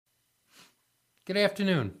Good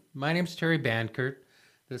afternoon. My name's Terry Bankert.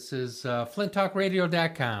 This is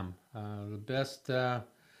FlintTalkRadio.com, the best uh,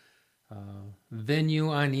 venue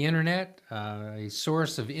on the internet, a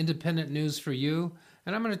source of independent news for you.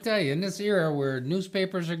 And I'm going to tell you, in this era where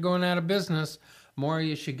newspapers are going out of business, more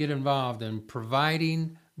you should get involved in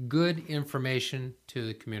providing good information to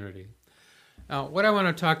the community. Now, what I want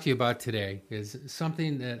to talk to you about today is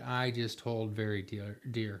something that I just hold very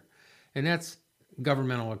dear, and that's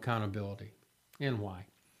governmental accountability and why.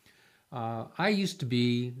 I used to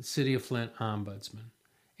be City of Flint Ombudsman,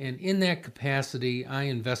 and in that capacity, I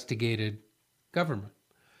investigated government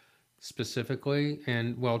specifically,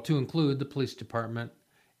 and well, to include the police department,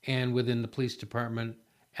 and within the police department,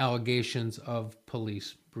 allegations of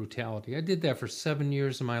police brutality. I did that for 7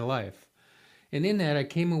 years of my life. And in that, I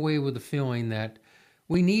came away with the feeling that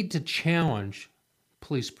we need to challenge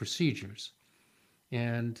police procedures.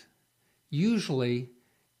 And usually,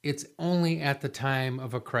 it's only at the time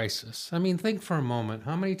of a crisis. I mean, think for a moment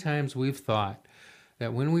how many times we've thought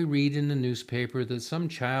that when we read in the newspaper that some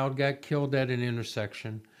child got killed at an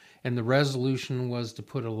intersection and the resolution was to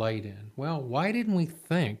put a light in. Well, why didn't we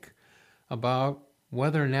think about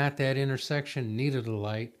whether or not that intersection needed a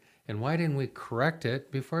light, and why didn't we correct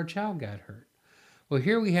it before a child got hurt? Well,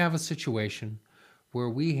 here we have a situation where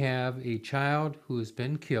we have a child who has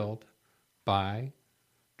been killed by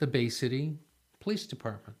the Bay City Police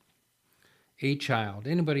Department. A child,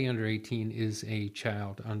 anybody under 18 is a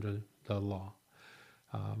child under the law.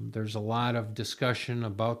 There's a lot of discussion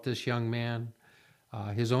about this young man.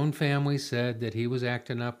 His own family said that he was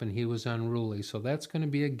acting up and he was unruly, so that's going to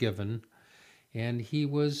be a given. And he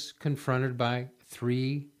was confronted by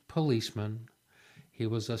 3 policemen. He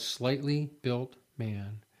was a slightly built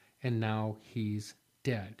man, and now he's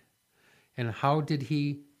dead. And how did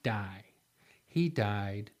he die? He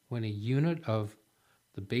died when a unit of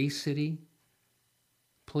the Bay City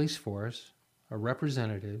Police Force, a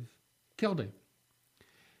representative, killed him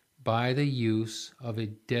by the use of a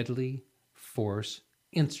deadly force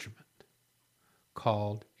instrument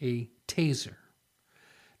called a taser.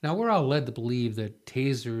 Now, we're all led to believe that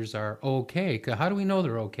tasers are okay. How do we know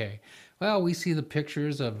they're okay? Well, we see the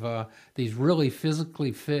pictures of these really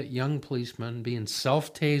physically fit young policemen being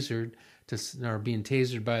self-tasered or being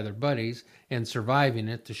tasered by their buddies and surviving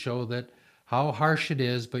it to show that how harsh it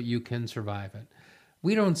is, but you can survive it.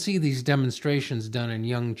 We don't see these demonstrations done in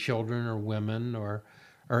young children or women or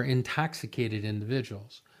intoxicated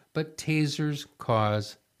individuals, but tasers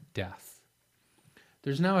cause death.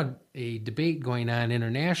 There's now a debate going on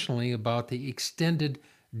internationally about the extended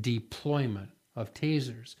deployment of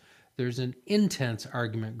tasers. There's an intense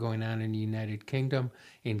argument going on in the United Kingdom.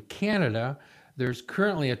 In Canada, there's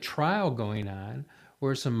currently a trial going on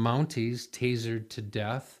where some Mounties tasered to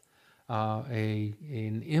death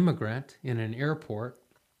an immigrant in an airport.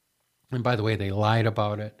 And by the way, they lied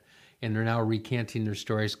about it, and they're now recanting their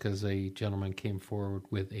stories because a gentleman came forward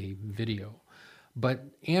with a video. But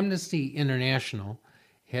Amnesty International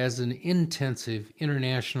has an intensive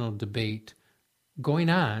international debate going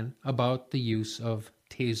on about the use of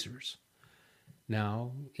tasers.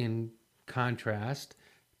 Now, in contrast,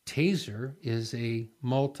 Taser is a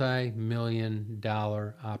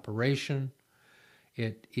multi-million-dollar operation.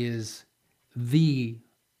 It is the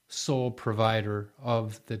sole provider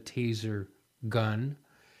of the taser gun,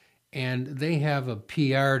 and they have a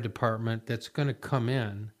PR department that's going to come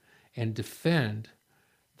in and defend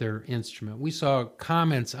their instrument. We saw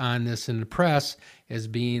comments on this in the press as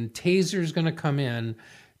being Taser's going to come in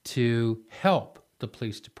to help the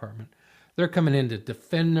police department. They're coming in to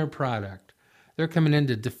defend their product. They're coming in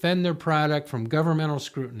to defend their product from governmental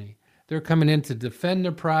scrutiny. They're coming in to defend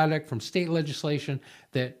their product from state legislation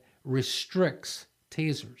that restricts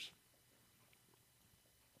tasers.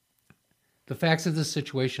 The facts of this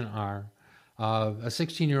situation are a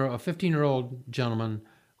 15-year-old gentleman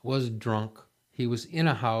was drunk. He was in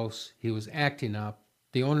a house. He was acting up.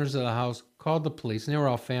 The owners of the house called the police, and they were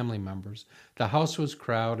all family members. The house was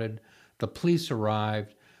crowded. The police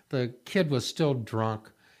arrived. The kid was still drunk,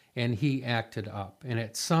 and he acted up. And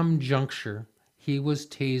at some juncture, he was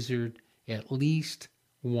tasered at least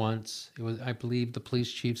once. It was, I believe the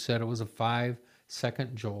police chief said it was a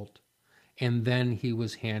 5-second jolt. And then he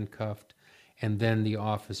was handcuffed, and then the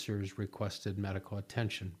officers requested medical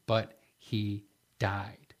attention. But he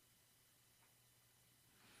died.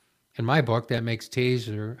 In my book, that makes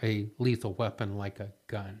taser a lethal weapon like a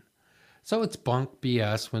gun. So it's bunk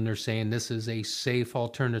BS when they're saying this is a safe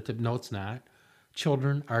alternative. No, it's not.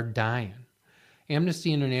 Children are dying.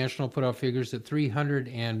 Amnesty International put out figures that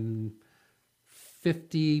 350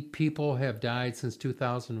 50 people have died since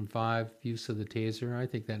 2005 use of the taser. I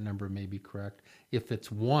think that number may be correct. If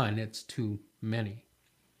it's one, it's too many.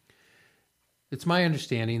 It's my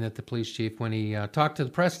understanding that the police chief, when he talked to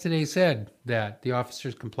the press today, said that the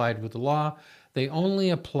officers complied with the law. They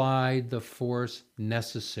only applied the force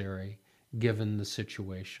necessary given the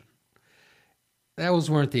situation. Those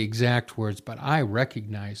weren't the exact words, but I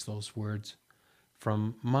recognize those words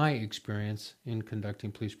from my experience in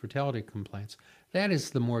conducting police brutality complaints. That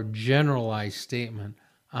is the more generalized statement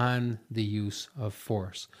on the use of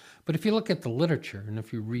force. But if you look at the literature, and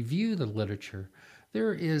if you review the literature,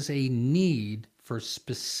 there is a need for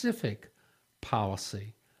specific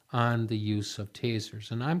policy on the use of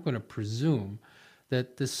tasers. And I'm going to presume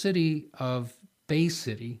that the city of Bay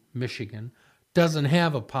City, Michigan, doesn't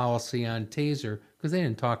have a policy on taser because they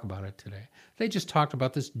didn't talk about it today. They just talked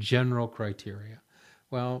about this general criteria.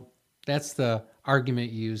 Well, that's the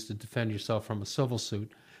argument you use to defend yourself from a civil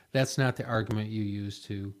suit. That's not the argument you use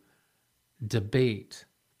to debate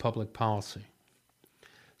public policy.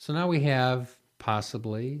 So now we have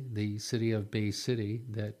possibly the city of Bay City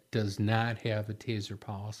that does not have a taser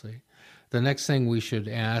policy. The next thing we should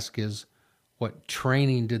ask is, what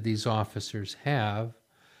training did these officers have?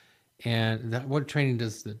 And what training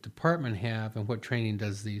does the department have? And what training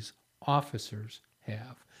does these officers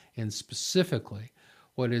have? And specifically,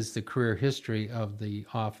 what is the career history of the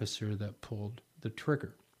officer that pulled the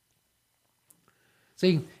trigger?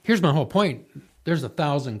 See, here's my whole point. There's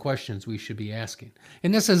 1,000 questions we should be asking.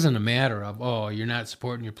 And this isn't a matter of, oh, you're not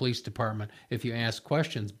supporting your police department if you ask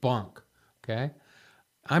questions. Bunk, okay?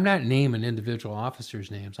 I'm not naming individual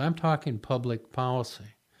officers' names. I'm talking public policy.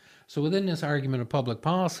 So within this argument of public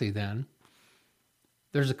policy, then,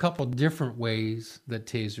 there's a couple different ways that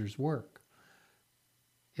tasers work.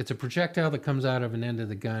 It's a projectile that comes out of an end of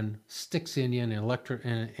the gun, sticks in you,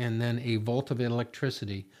 and then a volt of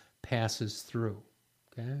electricity passes through,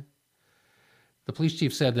 okay? The police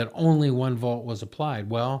chief said that only 1 volt was applied.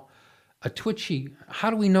 Well, a twitchy, how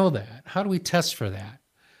do we know that? How do we test for that?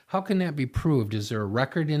 How can that be proved? Is there a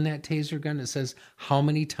record in that taser gun that says how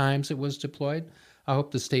many times it was deployed? I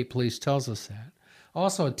hope the state police tells us that.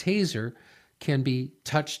 Also, a taser can be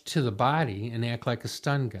touched to the body and act like a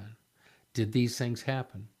stun gun. Did these things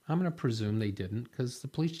happen? I'm going to presume they didn't because the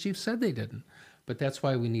police chief said they didn't. But that's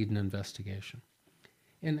why we need an investigation.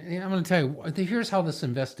 And I'm going to tell you, here's how this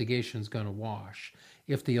investigation is going to wash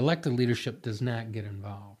if the elected leadership does not get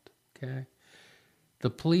involved, okay?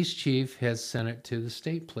 The police chief has sent it to the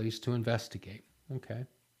state police to investigate, okay?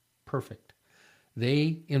 Perfect.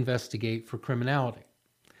 They investigate for criminality,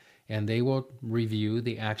 and they will review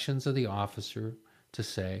the actions of the officer to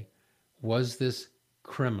say, was this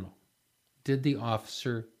criminal? Did the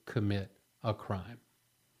officer commit a crime?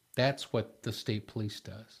 That's what the state police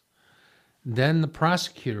does. Then the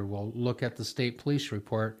prosecutor will look at the state police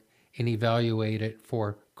report and evaluate it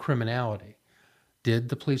for criminality. Did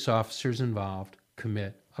the police officers involved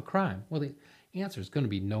commit a crime? Well, the answer is going to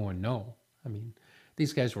be no and no. I mean,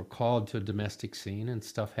 these guys were called to a domestic scene and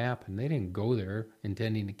stuff happened. They didn't go there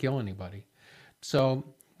intending to kill anybody. So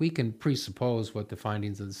we can presuppose what the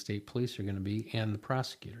findings of the state police are going to be and the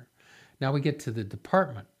prosecutor. Now we get to the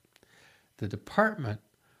department. The department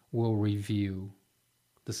will review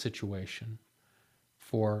the situation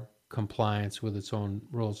for compliance with its own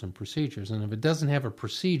rules and procedures. And if it doesn't have a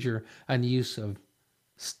procedure on the use of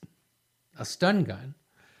a stun gun,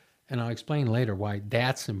 and I'll explain later why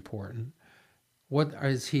that's important, what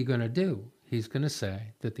is he going to do? He's going to say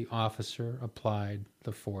that the officer applied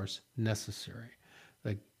the force necessary.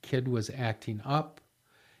 The kid was acting up,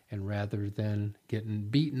 and rather than getting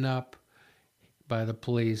beaten up by the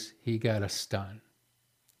police, he got a stun.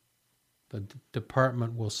 The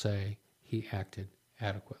department will say he acted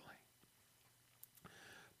adequately.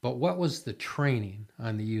 But what was the training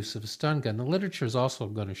on the use of a stun gun? The literature is also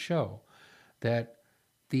going to show that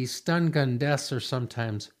these stun gun deaths are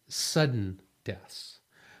sometimes sudden deaths.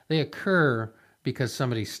 They occur because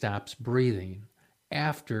somebody stops breathing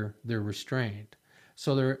after they're restrained.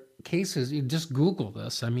 So there are cases, you just Google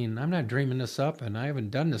this. I mean, I'm not dreaming this up, and I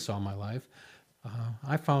haven't done this all my life.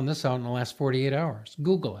 I found this out in the last 48 hours.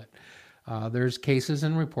 Google it. There's cases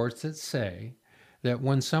and reports that say that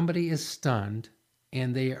when somebody is stunned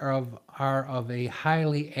and they are of a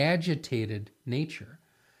highly agitated nature,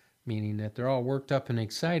 meaning that they're all worked up and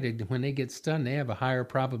excited, when they get stunned, they have a higher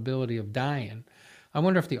probability of dying. I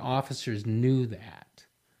wonder if the officers knew that.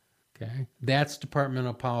 Okay, that's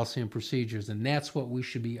departmental policy and procedures, and that's what we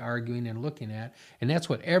should be arguing and looking at, and that's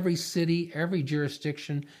what every city, every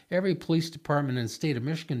jurisdiction, every police department in the state of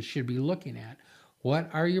Michigan should be looking at. What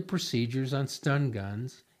are your procedures on stun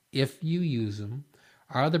guns, if you use them?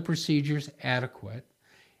 Are the procedures adequate?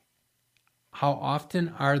 How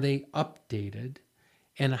often are they updated?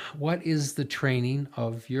 And what is the training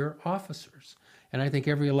of your officers? And I think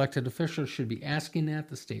every elected official should be asking that.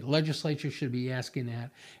 The state legislature should be asking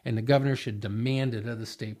that. And the governor should demand it of the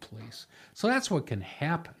state police. So that's what can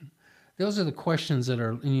happen. Those are the questions that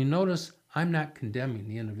are, and you notice I'm not condemning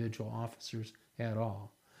the individual officers at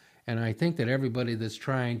all. And I think that everybody that's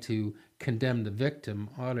trying to condemn the victim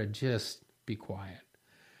ought to just be quiet.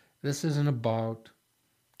 This isn't about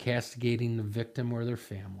castigating the victim or their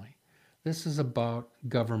family. This is about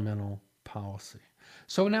governmental policy.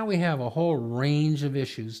 So now we have a whole range of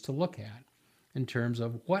issues to look at in terms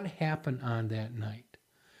of what happened on that night.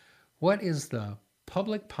 What is the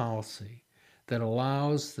public policy that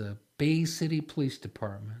allows the Bay City Police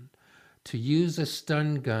Department to use a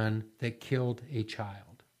stun gun that killed a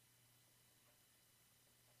child?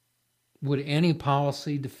 Would any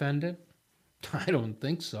policy defend it? I don't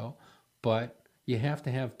think so, but you have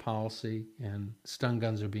to have policy, and stun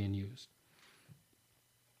guns are being used.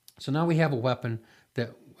 So now we have a weapon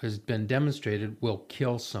that has been demonstrated will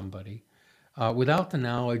kill somebody without the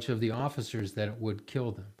knowledge of the officers that it would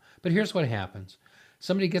kill them. But here's what happens.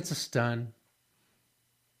 Somebody gets a stun.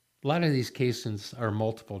 A lot of these cases are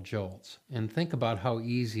multiple jolts. And think about how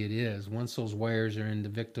easy it is once those wires are in the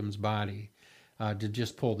victim's body to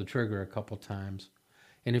just pull the trigger a couple times.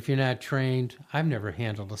 And if you're not trained, I've never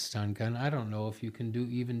handled a stun gun. I don't know if you can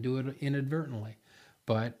even do it inadvertently.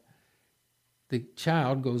 But the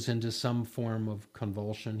child goes into some form of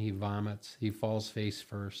convulsion. He vomits. He falls face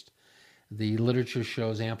first. The literature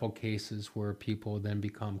shows ample cases where people then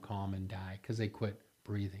become calm and die because they quit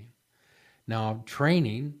breathing. Now,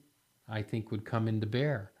 training, I think, would come into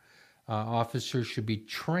bear. Officers should be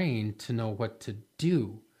trained to know what to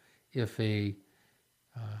do if a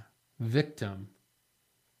victim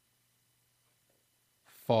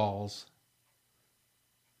falls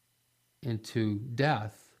into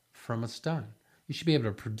death from a stun. You should be able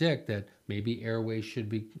to predict that maybe airways should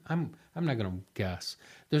be, I'm not going to guess.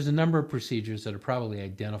 There's a number of procedures that are probably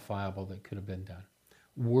identifiable that could have been done.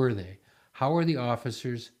 Were they? How are the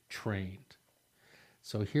officers trained?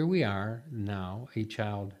 So here we are now, a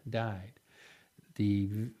child died. The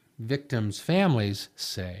victims' families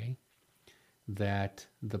say that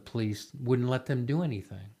the police wouldn't let them do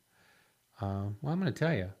anything. Well, I'm going to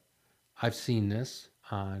tell you, I've seen this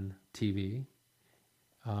on TV.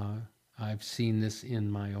 I've seen this in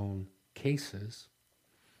my own cases,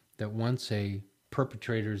 that once a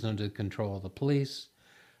perpetrator is under the control of the police,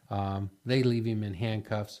 they leave him in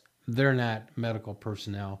handcuffs. They're not medical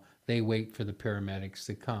personnel. They wait for the paramedics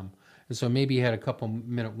to come. And so maybe you had a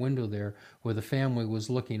couple-minute window there where the family was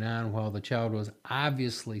looking on while the child was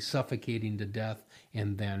obviously suffocating to death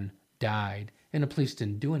and then died, and the police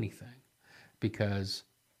didn't do anything. Because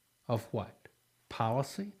of what?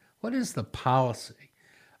 Policy? What is the policy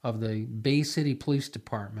of the Bay City Police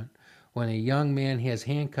Department when a young man has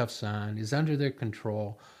handcuffs on, is under their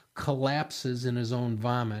control, collapses in his own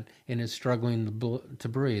vomit, and is struggling to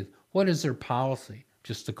breathe? What is their policy?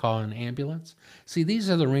 Just to call an ambulance? See,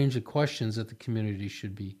 these are the range of questions that the community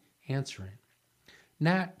should be answering.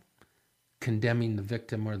 Not condemning the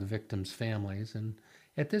victim or the victim's families, and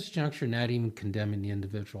at this juncture, not even condemning the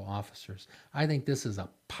individual officers. I think this is a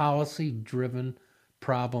policy-driven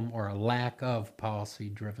problem, or a lack of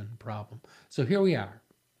policy-driven problem. So here we are.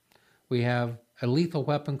 We have a lethal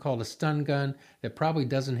weapon called a stun gun that probably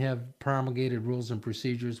doesn't have promulgated rules and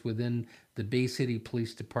procedures within the Bay City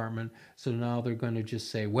Police Department. So now they're going to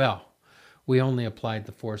just say, well, we only applied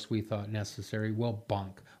the force we thought necessary. Well,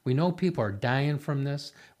 bunk. We know people are dying from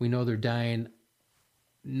this. We know they're dying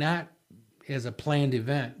not as a planned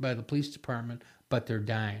event by the police department, but they're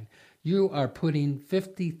dying. You are putting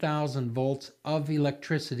 50,000 volts of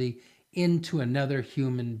electricity into another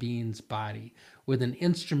human being's body with an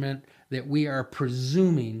instrument that we are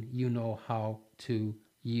presuming you know how to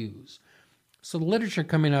use. So the literature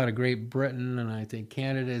coming out of Great Britain, and I think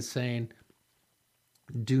Canada, is saying,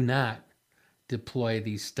 do not deploy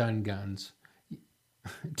these stun guns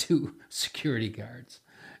to security guards.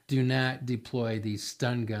 Do not deploy these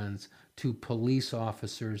stun guns to police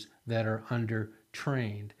officers that are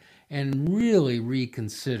under-trained, and really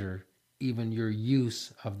reconsider even your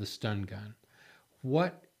use of the stun gun.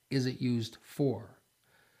 What is it used for?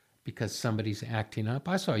 Because somebody's acting up?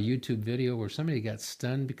 I saw a YouTube video where somebody got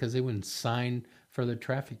stunned because they wouldn't sign for their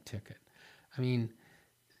traffic ticket. I mean,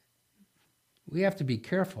 we have to be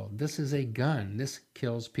careful. This is a gun. This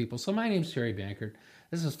kills people. So my name's Terry Bankert.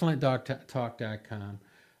 This is FlintTalk.com.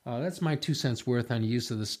 That's my 2 cents worth on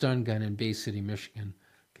use of the stun gun in Bay City, Michigan.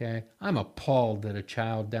 Okay? I'm appalled that a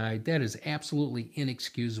child died. That is absolutely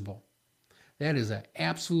inexcusable. That is an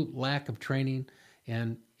absolute lack of training.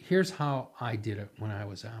 And here's how I did it when I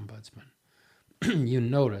was ombudsman. You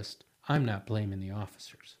noticed I'm not blaming the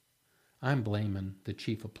officers. I'm blaming the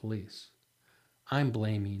chief of police. I'm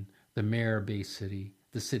blaming the mayor of Bay City,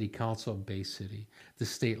 the city council of Bay City, the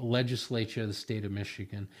state legislature of the state of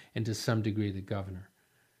Michigan, and to some degree the governor.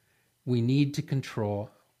 We need to control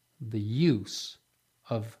the use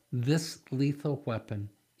of this lethal weapon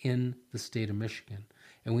in the state of Michigan.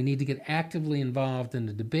 And we need to get actively involved in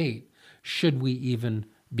the debate, should we even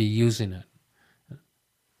be using it. I've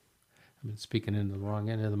been speaking into the wrong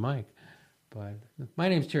end of the mic. But my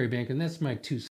name's Terry Banker, and that's my 2